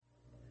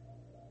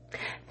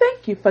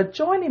Thank you for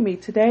joining me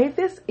today.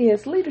 This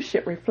is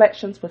Leadership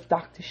Reflections with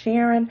Dr.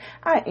 Sharon.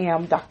 I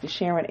am Dr.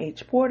 Sharon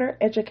H. Porter,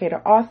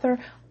 educator, author,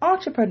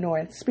 entrepreneur,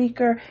 and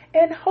speaker,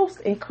 and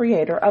host and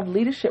creator of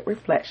Leadership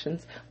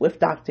Reflections with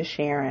Dr.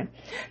 Sharon.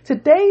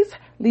 Today's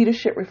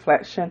Leadership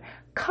Reflection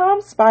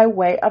comes by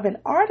way of an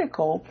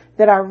article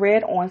that I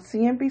read on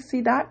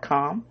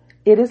CNBC.com.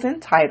 It is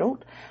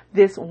entitled,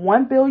 "This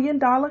 $1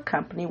 billion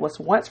company was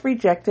once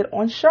rejected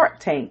on Shark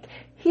Tank.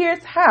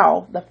 Here's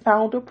how the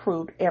founder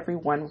proved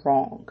everyone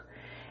wrong."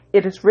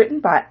 It is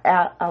written by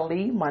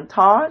Ali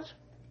Montag,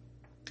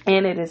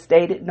 and it is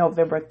dated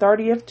November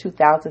 30th,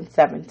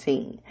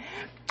 2017.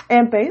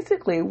 And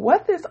basically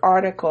what this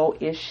article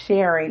is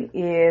sharing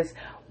is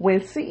when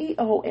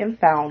CEO and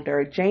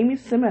founder Jamie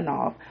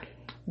Siminoff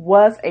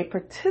was a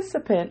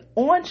participant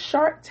on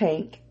Shark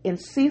Tank in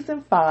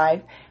season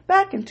 5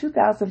 back in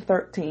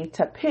 2013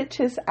 to pitch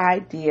his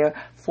idea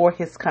for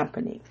his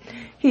company.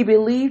 He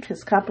believed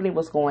his company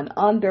was going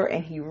under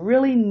and he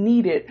really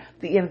needed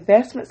the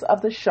investments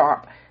of the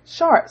sharks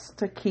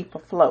to keep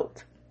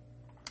afloat.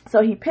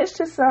 So he pitched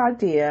his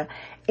idea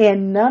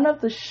and none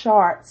of the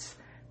sharks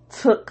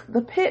took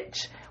the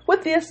pitch,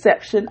 with the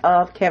exception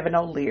of Kevin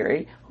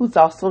O'Leary, who's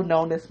also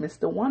known as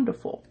Mr.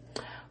 Wonderful.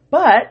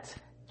 But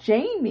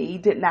Jamie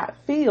did not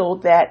feel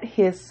that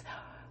his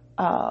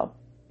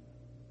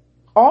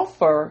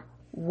offer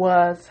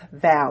was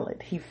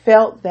valid. He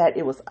felt that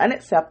it was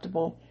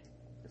unacceptable,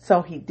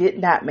 so he did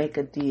not make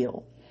a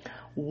deal.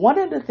 One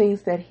of the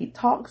things that he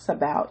talks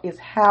about is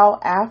how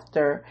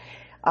after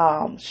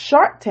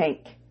Shark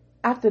Tank,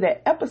 after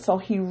that episode,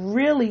 he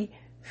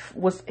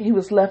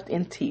was left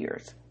in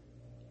tears.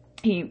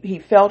 He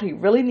felt he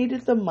really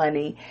needed the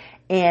money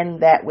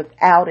and that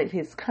without it,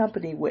 his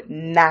company would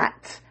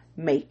not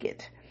make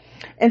it.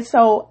 And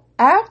so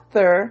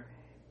after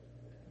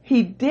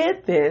he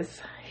did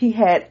this, he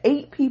had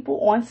 8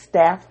 people on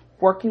staff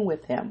working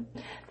with him.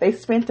 They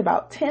spent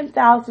about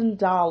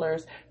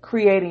 $10,000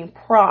 creating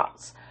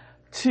props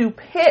to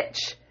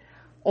pitch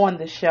on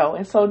the show.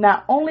 And so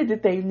not only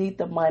did they need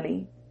the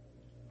money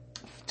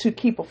to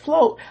keep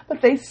afloat,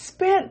 but they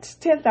spent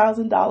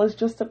 $10,000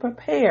 just to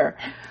prepare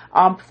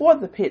for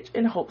the pitch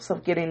in hopes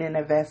of getting an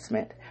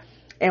investment.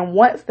 And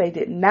once they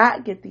did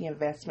not get the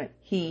investment,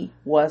 he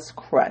was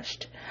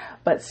crushed.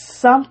 But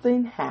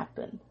something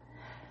happened.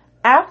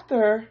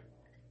 After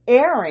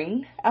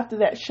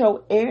that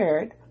show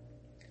aired,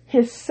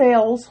 his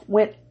sales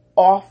went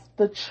off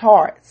the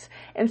charts.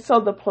 And so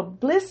the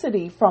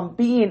publicity from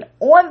being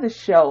on the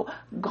show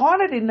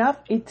garnered enough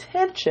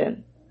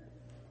attention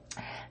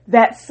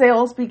that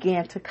sales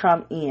began to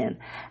come in.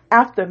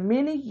 After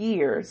many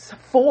years,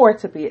 4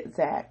 to be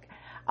exact,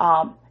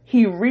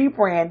 he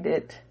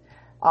rebranded.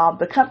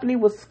 The company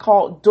was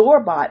called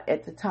Doorbot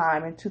at the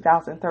time in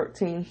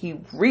 2013. He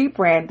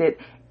rebranded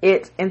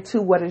it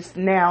into what is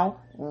now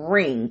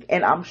Ring.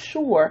 And I'm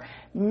sure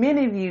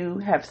many of you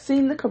have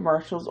seen the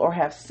commercials or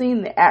have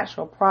seen the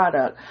actual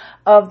product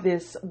of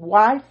this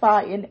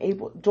Wi-Fi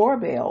enabled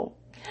doorbell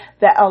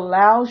that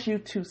allows you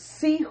to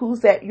see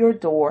who's at your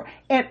door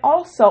and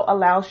also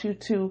allows you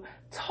to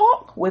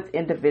talk with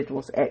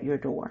individuals at your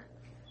door.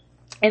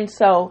 And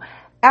so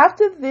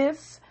after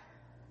this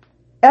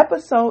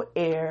episode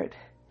aired,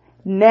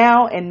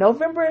 now in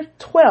November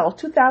 12,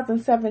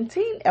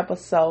 2017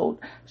 episode,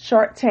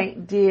 Shark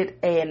Tank did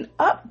an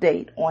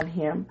update on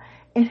him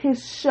and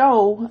his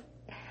show,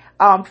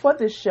 for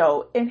this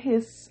show, and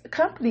his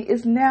company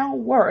is now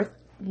worth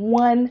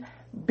 $1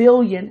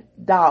 billion,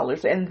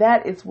 and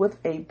that is with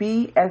a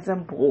B as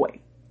in boy.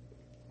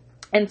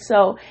 And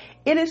so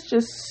it is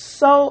just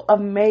so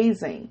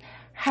amazing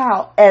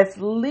how, as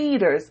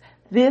leaders,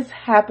 this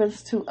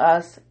happens to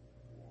us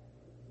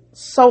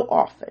so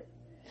often.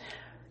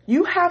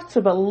 You have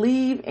to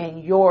believe in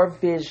your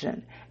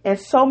vision. And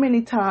so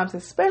many times,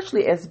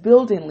 especially as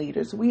building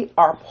leaders, we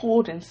are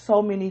pulled in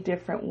so many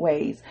different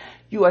ways.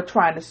 You are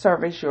trying to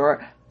service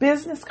your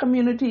business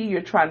community.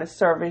 You're trying to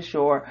service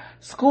your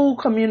school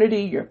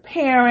community, your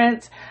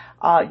parents,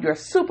 your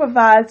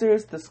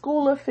supervisors, the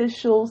school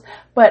officials.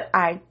 But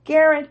I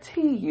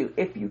guarantee you,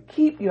 if you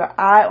keep your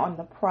eye on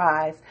the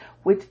prize,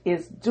 which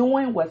is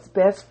doing what's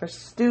best for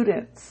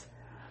students,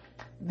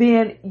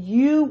 then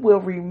you will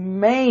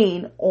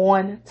remain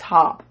on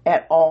top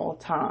at all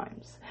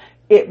times.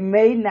 It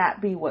may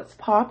not be what's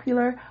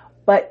popular,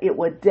 but it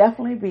will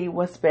definitely be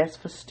what's best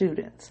for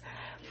students.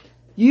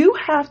 You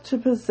have to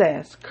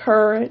possess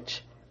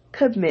courage,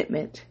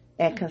 commitment,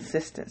 and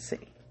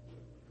consistency.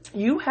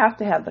 You have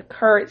to have the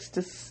courage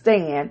to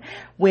stand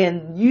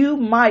when you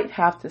might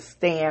have to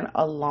stand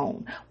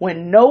alone,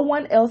 when no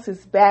one else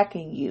is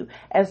backing you.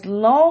 As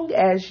long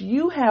as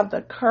you have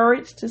the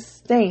courage to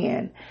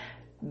stand,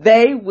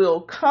 they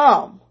will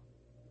come.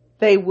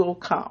 They will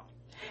come.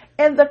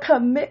 And the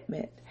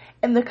commitment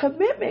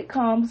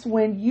comes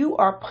when you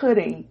are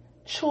putting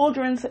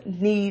children's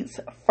needs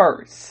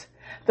first.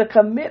 The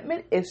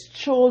commitment is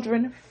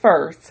children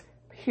first,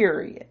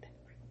 period.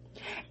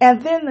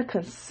 And then the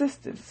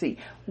consistency.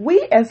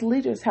 We as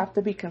leaders have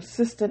to be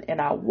consistent in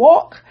our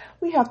walk.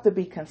 We have to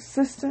be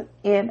consistent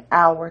in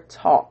our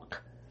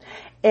talk.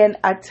 And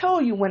I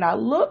tell you, when I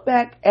look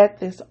back at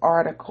this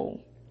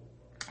article,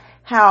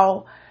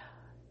 how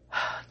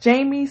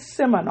Jamie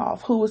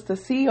Siminoff, who was the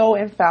CEO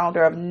and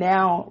founder of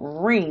Now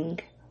Ring,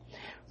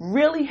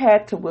 really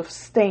had to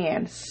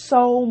withstand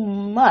so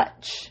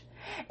much.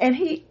 And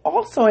he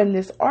also in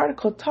this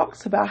article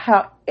talks about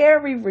how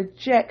every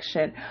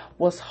rejection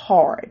was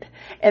hard.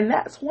 And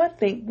that's one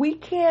thing. We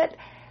can't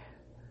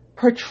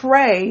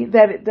portray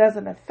that it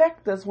doesn't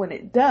affect us when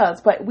it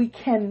does, but we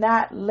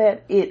cannot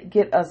let it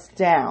get us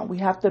down. We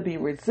have to be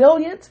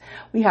resilient.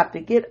 We have to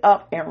get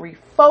up and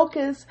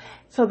refocus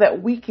so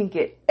that we can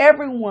get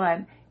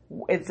everyone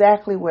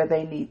exactly where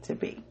they need to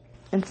be.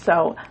 And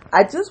so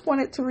I just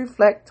wanted to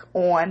reflect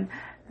on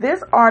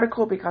this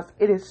article because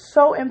it is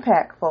so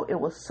impactful. It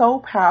was so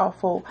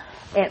powerful,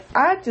 and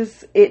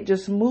it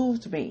just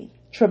moved me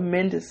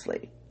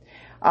tremendously.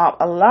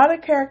 A lot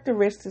of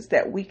characteristics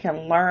that we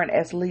can learn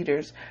as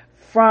leaders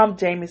from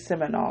Jamie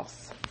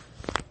Siminoff's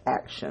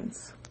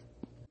actions.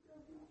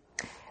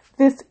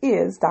 This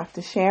is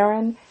Dr.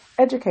 Sharon,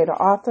 educator,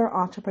 author,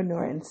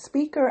 entrepreneur, and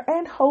speaker,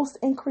 and host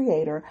and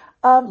creator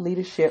of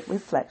Leadership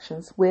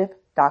Reflections with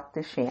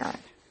Dr. Sharon.